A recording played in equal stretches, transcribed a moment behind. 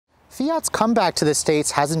Fiat's comeback to the States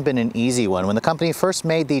hasn't been an easy one. When the company first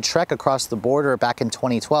made the trek across the border back in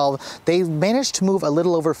 2012, they managed to move a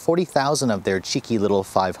little over 40,000 of their cheeky little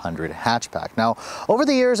 500 hatchback. Now, over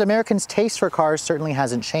the years, Americans' taste for cars certainly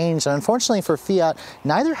hasn't changed, and unfortunately for Fiat,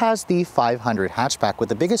 neither has the 500 hatchback, with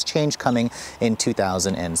the biggest change coming in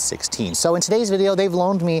 2016. So in today's video, they've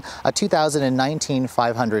loaned me a 2019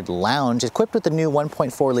 500 Lounge equipped with the new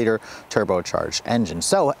 1.4-liter turbocharged engine.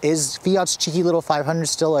 So is Fiat's cheeky little 500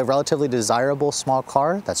 still a relatively desirable small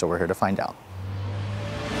car? That's what we're here to find out.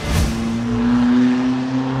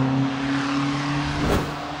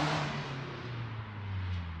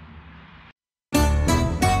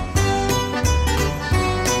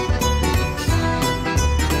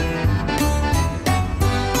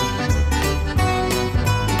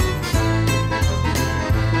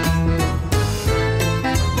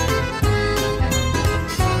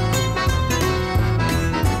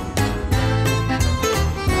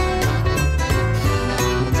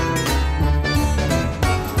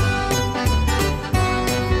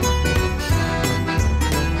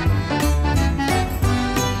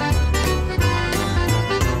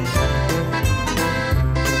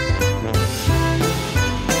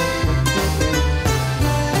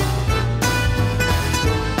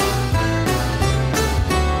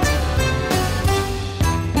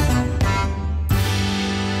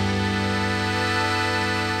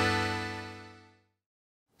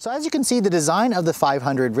 So as you can see, the design of the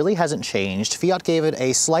 500 really hasn't changed. Fiat gave it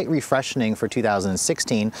a slight refreshing for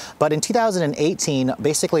 2016, but in 2018,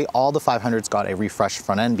 basically all the 500s got a refreshed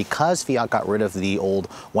front end because Fiat got rid of the old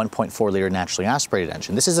 1.4-liter naturally aspirated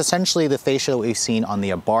engine. This is essentially the fascia we've seen on the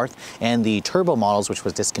Abarth and the turbo models, which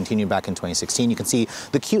was discontinued back in 2016. You can see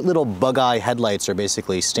the cute little bug-eye headlights are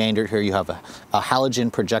basically standard here. You have a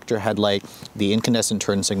halogen projector headlight, the incandescent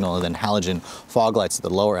turn signal, and then halogen fog lights at the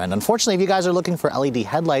lower end. Unfortunately, if you guys are looking for LED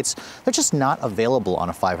headlights, they're just not available on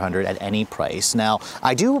a 500 at any price. Now,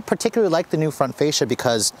 I do particularly like the new front fascia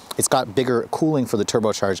because it's got bigger cooling for the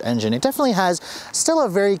turbocharged engine. It definitely has still a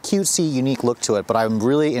very cutesy, unique look to it, but I'm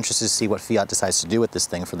really interested to see what Fiat decides to do with this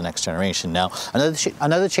thing for the next generation. Now,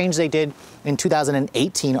 another change they did in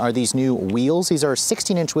 2018 are these new wheels. These are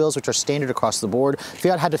 16-inch wheels, which are standard across the board.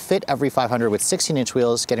 Fiat had to fit every 500 with 16-inch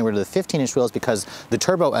wheels, getting rid of the 15-inch wheels because the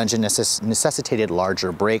turbo engine necessitated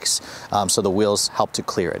larger brakes, so the wheels helped to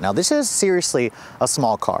clear it. Now, this is seriously a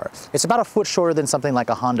small car. It's about a foot shorter than something like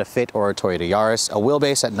a Honda Fit or a Toyota Yaris, a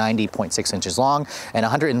wheelbase at 90.6 inches long and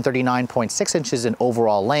 139.6 inches in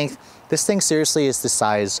overall length. This thing seriously is the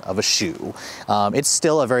size of a shoe. It's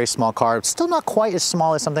still a very small car. It's still not quite as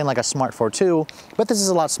small as something like a Smart ForTwo, but this is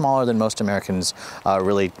a lot smaller than most Americans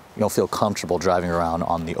really feel comfortable driving around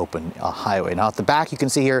on the open highway. Now at the back, you can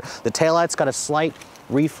see here, the taillights got a slight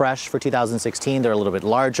refresh for 2016. They're a little bit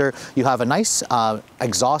larger. You have a nice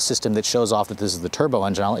exhaust system that shows off that this is the turbo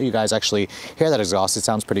engine. I'll let you guys actually hear that exhaust. It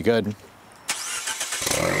sounds pretty good.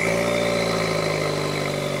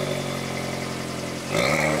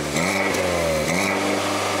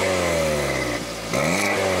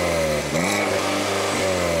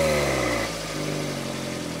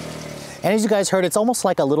 And as you guys heard, it's almost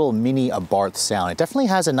like a little mini Abarth sound. It definitely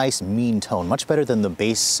has a nice mean tone, much better than the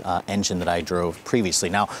base engine that I drove previously.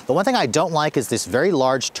 Now, the one thing I don't like is this very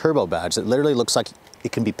large turbo badge that literally looks like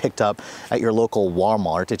it can be picked up at your local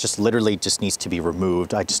Walmart. It just literally needs to be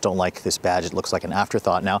removed. I just don't like this badge. It looks like an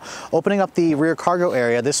afterthought. Now, opening up the rear cargo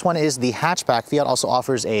area, this one is the hatchback. Fiat also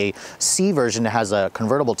offers a C version that has a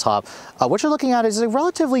convertible top. What you're looking at is a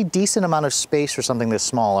relatively decent amount of space for something this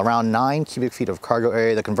small, around 9 cubic feet of cargo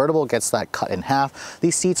area. The convertible gets that cut in half.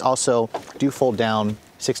 These seats also do fold down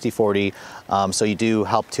 60/40, so you do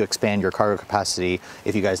help to expand your cargo capacity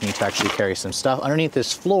if you guys need to actually carry some stuff. Underneath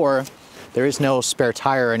this floor, there is no spare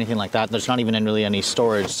tire or anything like that. There's not even really any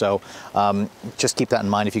storage, so just keep that in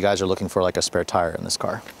mind if you guys are looking for like a spare tire in this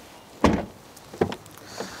car.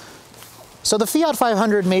 So the Fiat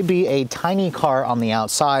 500 may be a tiny car on the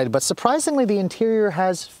outside, but surprisingly the interior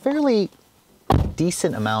has fairly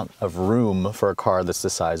decent amount of room for a car that's the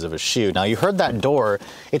size of a shoe. Now you heard that door.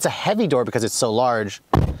 It's a heavy door because it's so large.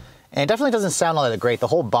 And it definitely doesn't sound all that great. The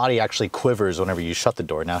whole body actually quivers whenever you shut the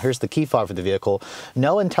door. Now here's the key fob for the vehicle.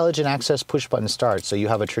 No intelligent access push button start. So you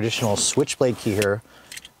have a traditional switchblade key here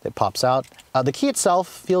that pops out. The key itself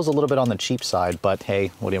feels a little bit on the cheap side, but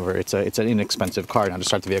hey, whatever, it's an inexpensive car. Now to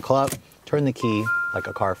start the vehicle up, turn the key like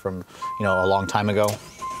a car from, a long time ago.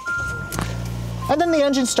 And then the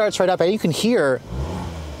engine starts right up and you can hear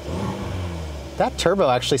That turbo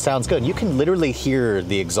actually sounds good. You can literally hear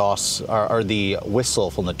the exhaust or the whistle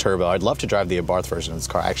from the turbo. I'd love to drive the Abarth version of this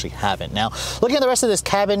car. I actually haven't. Now, looking at the rest of this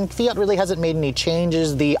cabin, Fiat really hasn't made any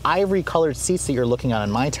changes. The ivory colored seats that you're looking at in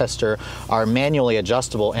my tester are manually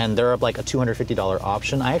adjustable, and they're like a $250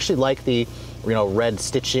 option. I actually like the red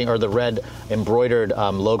stitching or the red embroidered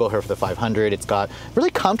logo here for the 500. It's got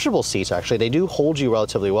really comfortable seats actually. They do hold you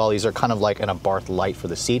relatively well. These are kind of like an Abarth Lite for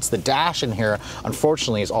the seats. The dash in here,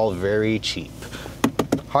 unfortunately, is all very cheap.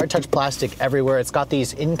 Hard touch plastic everywhere. It's got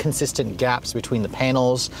these inconsistent gaps between the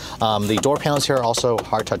panels. The door panels here are also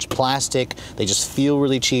hard touch plastic. They just feel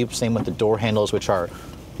really cheap. Same with the door handles, which are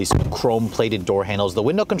these chrome plated door handles. The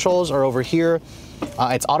window controls are over here.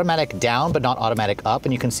 It's automatic down, but not automatic up.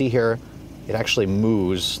 And you can see here, it actually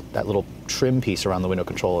moves. That little trim piece around the window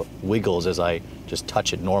control wiggles as I just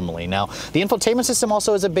touch it normally. Now, the infotainment system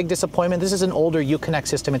also is a big disappointment. This is an older Uconnect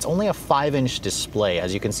system. It's only a 5-inch display.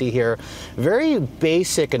 As you can see here, very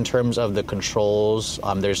basic in terms of the controls.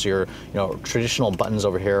 There's your traditional buttons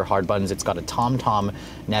over here, hard buttons. It's got a TomTom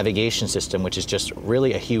navigation system, which is just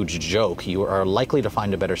really a huge joke. You are likely to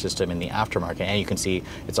find a better system in the aftermarket. And you can see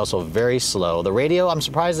it's also very slow. The radio, I'm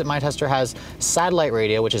surprised that my tester has satellite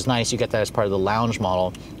radio, which is nice. You get that as part of the lounge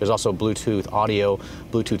model. There's also Bluetooth audio,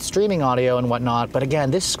 Bluetooth streaming audio and whatnot. But again,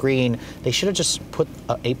 this screen, they should have just put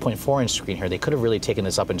an 8.4-inch screen here. They could have really taken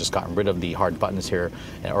this up and just gotten rid of the hard buttons here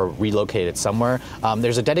or relocated it somewhere.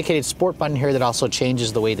 There's a dedicated sport button here that also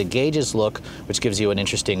changes the way the gauges look, which gives you an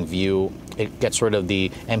interesting view. It gets rid of the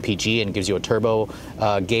MPG and gives you a turbo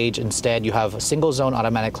gauge instead. You have a single zone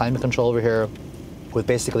automatic climate control over here with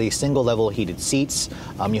basically single level heated seats.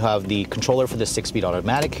 You have the controller for the 6-speed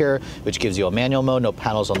automatic here, which gives you a manual mode, no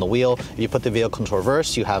panels on the wheel. If you put the vehicle into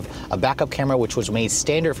reverse, you have a backup camera, which was made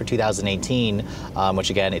standard for 2018, which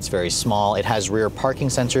again, it's very small. It has rear parking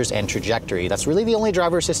sensors and trajectory. That's really the only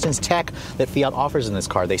driver assistance tech that Fiat offers in this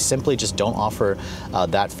car. They simply just don't offer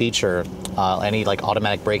that feature, any like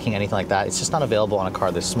automatic braking, anything like that. It's just not available on a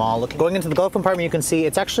car this small. Going into the glove compartment, you can see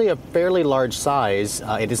it's actually a fairly large size.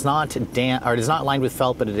 It is not lined with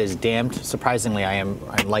felt, but it is damped. Surprisingly, I'm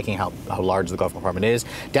liking how large the glove compartment is.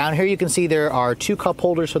 Down here you can see there are 2 cup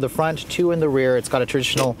holders for the front, 2 in the rear. It's got a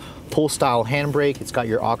traditional pull style handbrake. It's got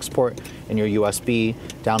your aux port and your USB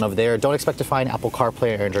down over there. Don't expect to find Apple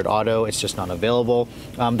CarPlay or Android Auto. It's just not available.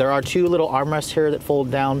 There are 2 little armrests here that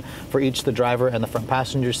fold down for each the driver and the front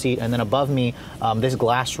passenger seat. And then above me, this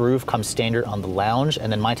glass roof comes standard on the lounge.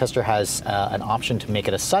 And then my tester has an option to make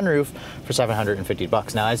it a sunroof for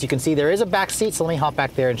 $750. Now, as you can see, there is a back seat. So let me hop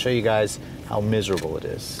back there and show you guys how miserable it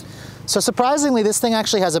is. So surprisingly, this thing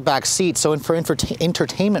actually has a back seat. So for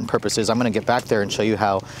entertainment purposes, I'm going to get back there and show you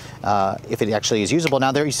how, if it actually is usable.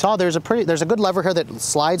 Now, there you saw there's a good lever here that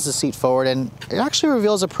slides the seat forward, and it actually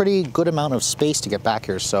reveals a pretty good amount of space to get back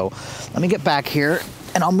here. So let me get back here,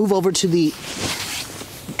 and I'll move over to the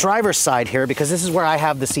driver's side here because this is where I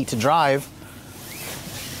have the seat to drive.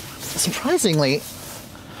 Surprisingly,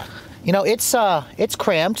 it's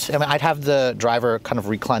cramped. I mean, I'd have the driver kind of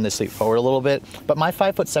recline the seat forward a little bit, but my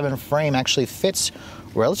 5'7" frame actually fits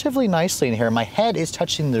relatively nicely in here. My head is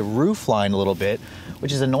touching the roof line a little bit,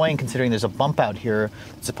 which is annoying considering there's a bump out here.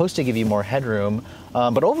 It's supposed to give you more headroom.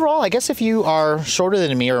 But overall, I guess if you are shorter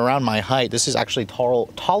than me or around my height, this is actually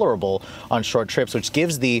tolerable on short trips, which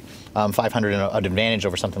gives the 500 an advantage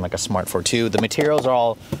over something like a Smart ForTwo. The materials are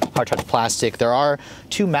all hard touch plastic. There are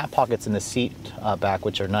 2 mat pockets in the seat back,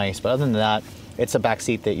 which are nice. But other than that, it's a back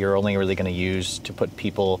seat that you're only really going to use to put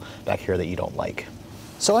people back here that you don't like.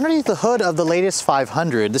 So underneath the hood of the latest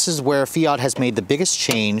 500, this is where Fiat has made the biggest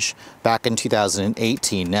change back in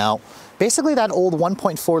 2018. Now, basically that old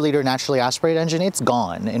 1.4-liter naturally aspirated engine, it's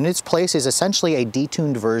gone. In its place is essentially a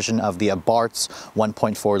detuned version of the Abarth's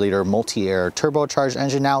 1.4-liter multi-air turbocharged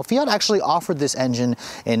engine. Now, Fiat actually offered this engine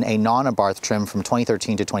in a non-Abarth trim from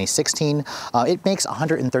 2013 to 2016. It makes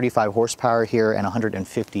 135 horsepower here and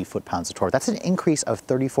 150 foot-pounds of torque. That's an increase of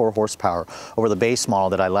 34 horsepower over the base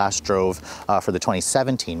model that I last drove for the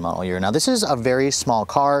 2017 model year. Now, this is a very small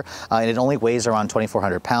car, and it only weighs around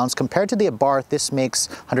 2,400 pounds. Compared to the Abarth, this makes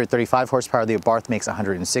 135 horsepower. The Abarth makes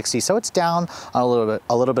 160, so it's down a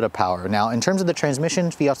little bit of power. Now, in terms of the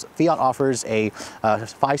transmission, Fiat offers a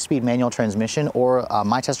 5-speed manual transmission, or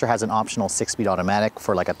my tester has an optional 6-speed automatic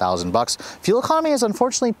for like $1,000. Fuel economy is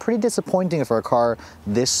unfortunately pretty disappointing for a car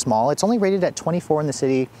this small. It's only rated at 24 in the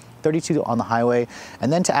city, 32 on the highway,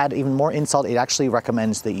 and then to add even more insult, it actually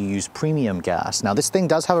recommends that you use premium gas. Now, this thing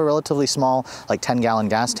does have a relatively small, like 10-gallon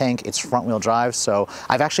gas tank. It's front-wheel drive, so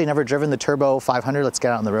I've actually never driven the Turbo 500. Let's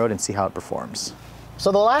get out on the road and see how it performs.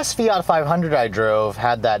 So the last Fiat 500 I drove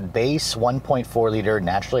had that base 1.4 liter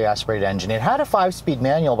naturally aspirated engine. It had a 5-speed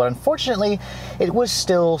manual, but unfortunately it was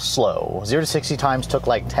still slow. 0 to 60 times took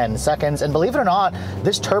like 10 seconds. And believe it or not,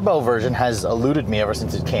 this turbo version has eluded me ever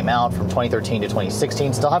since it came out from 2013 to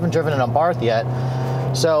 2016. Still haven't driven an Abarth yet.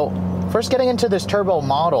 So first getting into this turbo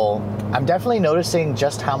model, I'm definitely noticing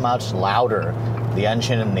just how much louder the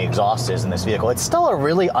engine and the exhaust is in this vehicle. It's still a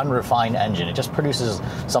really unrefined engine. It just produces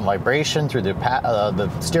some vibration through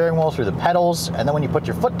the steering wheel, through the pedals, and then when you put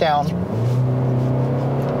your foot down,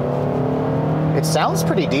 it sounds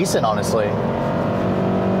pretty decent, honestly.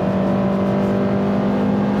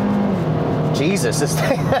 Jesus, this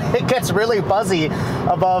thing, it gets really buzzy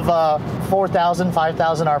above 4,000,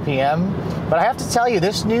 5,000 RPM. But I have to tell you,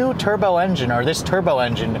 this new turbo engine, or this turbo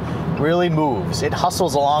engine, really moves. It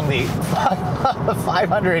hustles along the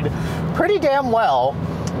 500 pretty damn well.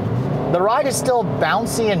 The ride is still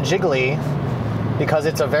bouncy and jiggly because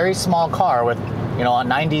it's a very small car with, you know, a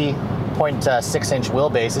 90.6-inch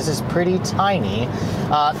wheelbase. This is pretty tiny.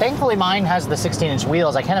 Thankfully, mine has the 16-inch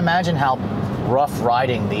wheels. I can't imagine how rough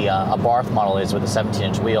riding the Abarth model is with the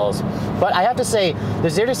 17-inch wheels. But I have to say, the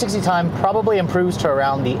 0 to 60 time probably improves to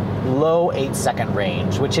around the low 8-second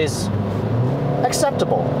range, which is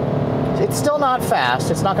acceptable. It's still not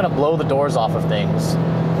fast. It's not going to blow the doors off of things.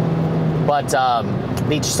 But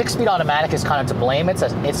the 6-speed automatic is kind of to blame. It's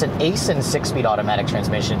an Aisin 6-speed automatic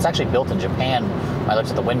transmission. It's actually built in Japan. I looked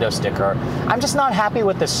at the window sticker. I'm just not happy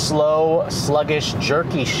with the slow, sluggish,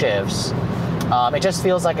 jerky shifts. It just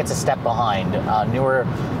feels like it's a step behind.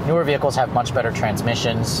 Newer vehicles have much better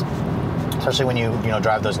transmissions, especially when you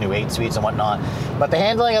drive those new 8 speeds and whatnot. But the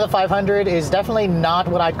handling of the 500 is definitely not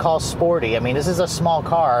what I'd call sporty. I mean, this is a small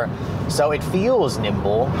car, so it feels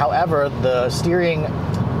nimble. However, the steering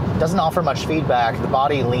doesn't offer much feedback. The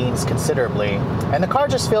body leans considerably, and the car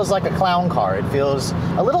just feels like a clown car. It feels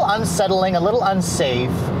a little unsettling, a little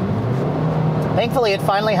unsafe. Thankfully, it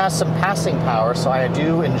finally has some passing power, so I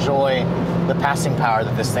do enjoy the passing power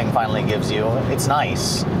that this thing finally gives you. It's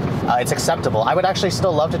nice. It's acceptable. I would actually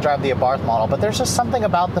still love to drive the Abarth model, but there's just something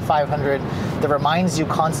about the 500 that reminds you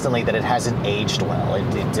constantly that it hasn't aged well.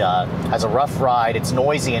 It has a rough ride. It's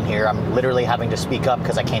noisy in here. I'm literally having to speak up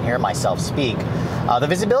because I can't hear myself speak. The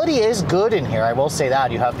visibility is good in here, I will say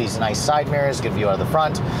that. You have these nice side mirrors, good view out of the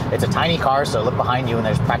front. It's a tiny car, so look behind you and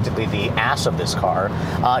there's practically the ass of this car.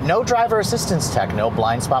 No driver assistance tech, no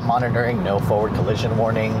blind spot monitoring, no forward collision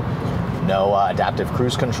warning, no adaptive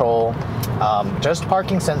cruise control, just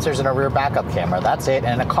parking sensors and a rear backup camera. That's it.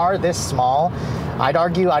 And in a car this small, I'd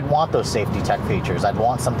argue I'd want those safety tech features. I'd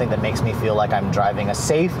want something that makes me feel like I'm driving a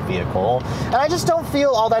safe vehicle. And I just don't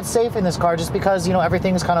feel all that safe in this car just because, you know,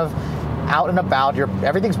 everything's kind of out and about.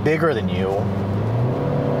 Everything's bigger than you.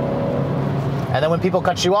 And then when people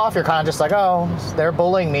cut you off, you're kind of just like, oh, they're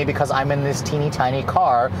bullying me because I'm in this teeny tiny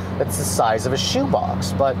car that's the size of a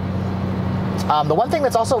shoebox. But the one thing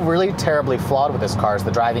that's also really terribly flawed with this car is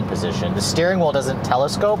the driving position. The steering wheel doesn't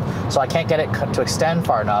telescope, so I can't get it to extend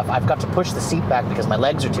far enough. I've got to push the seat back because my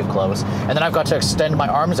legs are too close, and then I've got to extend my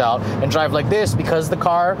arms out and drive like this because the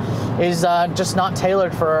car is just not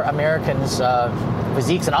tailored for Americans'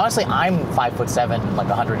 physiques. And honestly, I'm 5'7", like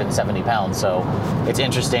 170 pounds, so it's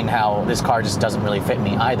interesting how this car just doesn't really fit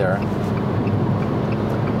me either.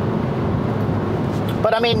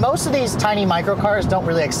 But I mean, most of these tiny microcars don't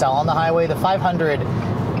really excel on the highway. The 500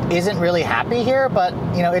 isn't really happy here, but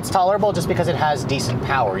you know, it's tolerable just because it has decent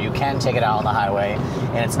power. You can take it out on the highway,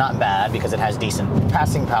 and it's not bad because it has decent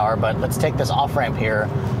passing power. But let's take this off-ramp here.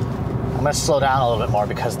 I'm gonna slow down a little bit more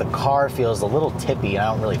because the car feels a little tippy and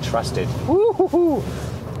I don't really trust it. Woo-hoo-hoo.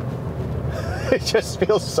 It just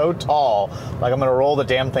feels so tall, like I'm gonna roll the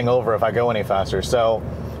damn thing over if I go any faster. So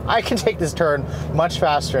I can take this turn much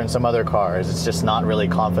faster in some other cars. It's just not really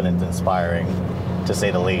confidence inspiring, to say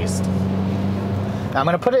the least. Now I'm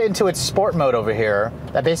going to put it into its sport mode over here.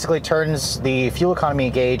 That basically turns the fuel economy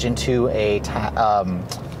gauge into a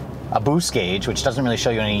boost gauge, which doesn't really show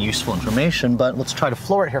you any useful information, but let's try to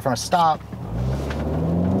floor it here from a stop.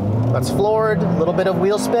 That's floored, a little bit of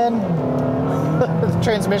wheel spin. The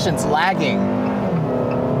transmission's lagging.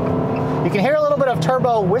 You can hear a little bit of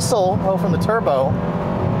turbo whistle from the turbo.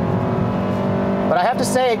 But I have to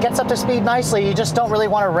say, it gets up to speed nicely. You just don't really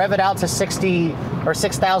want to rev it out to 60 or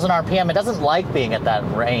 6,000 RPM. It doesn't like being at that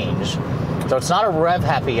range. So it's not a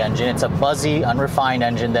rev-happy engine. It's a buzzy, unrefined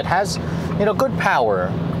engine that has, you know, good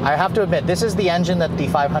power. I have to admit, this is the engine that the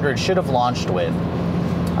 500 should have launched with.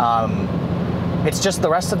 It's just the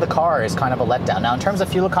rest of the car is kind of a letdown. Now, in terms of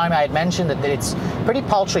fuel economy, I had mentioned that it's pretty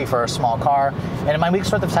paltry for a small car. And in my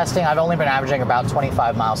week's worth of testing, I've only been averaging about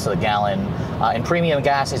 25 miles to the gallon. And premium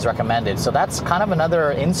gas is recommended. So that's kind of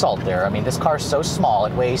another insult there. I mean, this car is so small,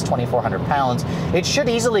 it weighs 2,400 pounds. It should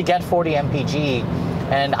easily get 40 mpg.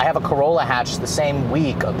 And I have a Corolla hatch the same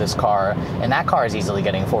week of this car, and that car is easily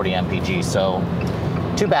getting 40 mpg. So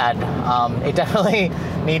too bad. It definitely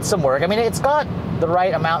needs some work. I mean, it's got the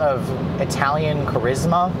right amount of Italian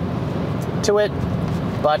charisma to it,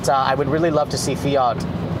 but I would really love to see Fiat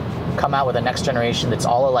come out with a next generation that's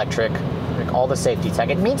all electric, like all the safety tech.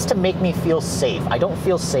 It needs to make me feel safe. I don't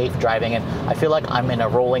feel safe driving it. I feel like I'm in a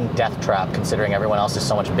rolling death trap considering everyone else is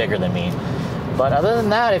so much bigger than me. But other than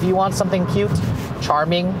that, if you want something cute,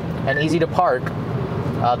 charming, and easy to park,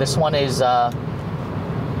 this one is a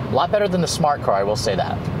lot better than the Smart car, I will say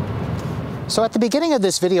that. So at the beginning of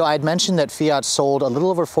this video, I had mentioned that Fiat sold a little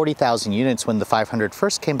over 40,000 units when the 500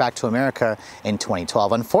 first came back to America in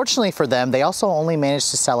 2012. Unfortunately for them, they also only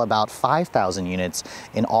managed to sell about 5,000 units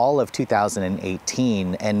in all of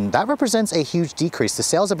 2018, and that represents a huge decrease. The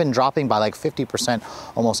sales have been dropping by like 50%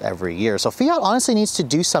 almost every year. So Fiat honestly needs to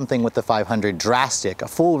do something with the 500 drastic, a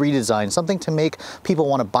full redesign, something to make people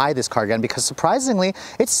want to buy this car again, because surprisingly,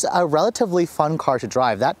 it's a relatively fun car to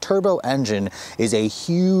drive. That turbo engine is a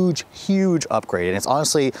huge upgrade, and it's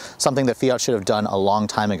honestly something that Fiat should have done a long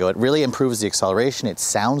time ago. It really improves the acceleration. It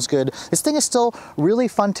sounds good. This thing is still really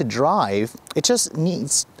fun to drive. It just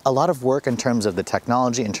needs a lot of work in terms of the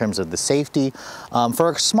technology, in terms of the safety. For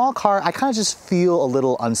a small car, I kind of just feel a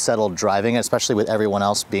little unsettled driving it, especially with everyone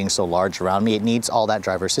else being so large around me. It needs all that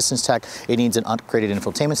driver assistance tech. It needs an upgraded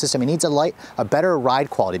infotainment system. It needs a better ride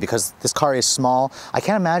quality because this car is small. I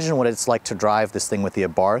can't imagine what it's like to drive this thing with the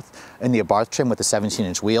Abarth, in the Abarth trim with the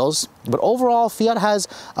 17-inch wheels. But overall, Fiat has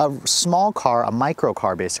a small car, a micro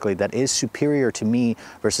car basically, that is superior to me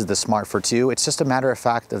versus the Smart ForTwo. It's just a matter of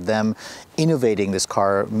fact of them innovating this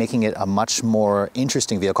car, making it a much more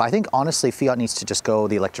interesting vehicle. I think honestly Fiat needs to just go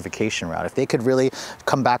the electrification route. If they could really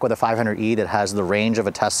come back with a 500e that has the range of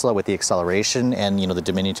a Tesla with the acceleration and the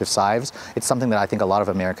diminutive size, it's something that I think a lot of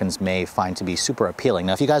Americans may find to be super appealing.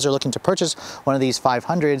 Now if you guys are looking to purchase one of these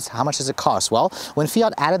 500s, how much does it cost? Well, when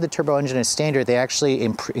Fiat added the turbo engine as standard, they actually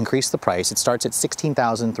increased the price. It starts at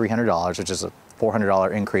 $16,300, which is a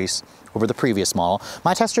 $400 increase over the previous model.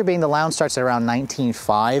 My tester being the Lounge starts at around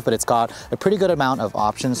 $19,500, but it's got a pretty good amount of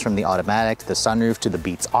options from the automatic to the sunroof to the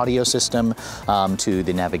Beats audio system to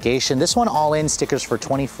the navigation. This one all in stickers for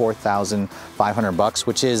 $24,500,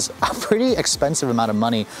 which is a pretty expensive amount of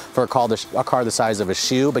money for a car the size of a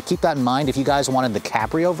shoe. But keep that in mind, if you guys wanted the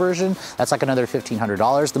Cabrio version, that's like another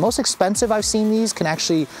 $1,500. The most expensive I've seen these can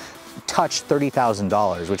actually touch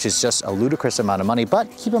 $30,000, which is just a ludicrous amount of money. But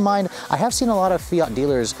keep in mind, I have seen a lot of Fiat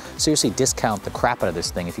dealers seriously discount the crap out of this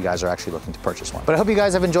thing if you guys are actually looking to purchase one. But I hope you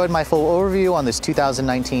guys have enjoyed my full overview on this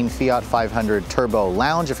 2019 Fiat 500 Turbo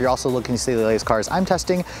Lounge. If you're also looking to see the latest cars I'm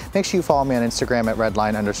testing, make sure you follow me on Instagram at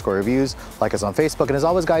Redline_reviews, like us on Facebook, and as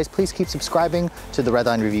always guys, please keep subscribing to the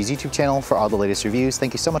Redline Reviews YouTube channel for all the latest reviews.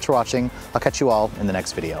 Thank you so much for watching. I'll catch you all in the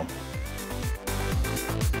next video.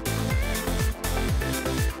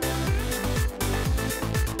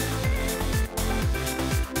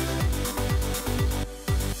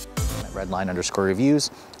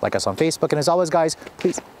 Redline_reviews, like us on Facebook, and as always guys,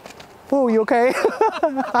 please, oh, you okay?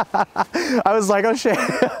 I was like, oh shit,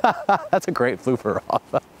 that's a great blooper off.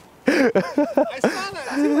 I saw that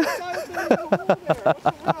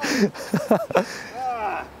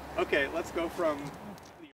too, okay, let's go from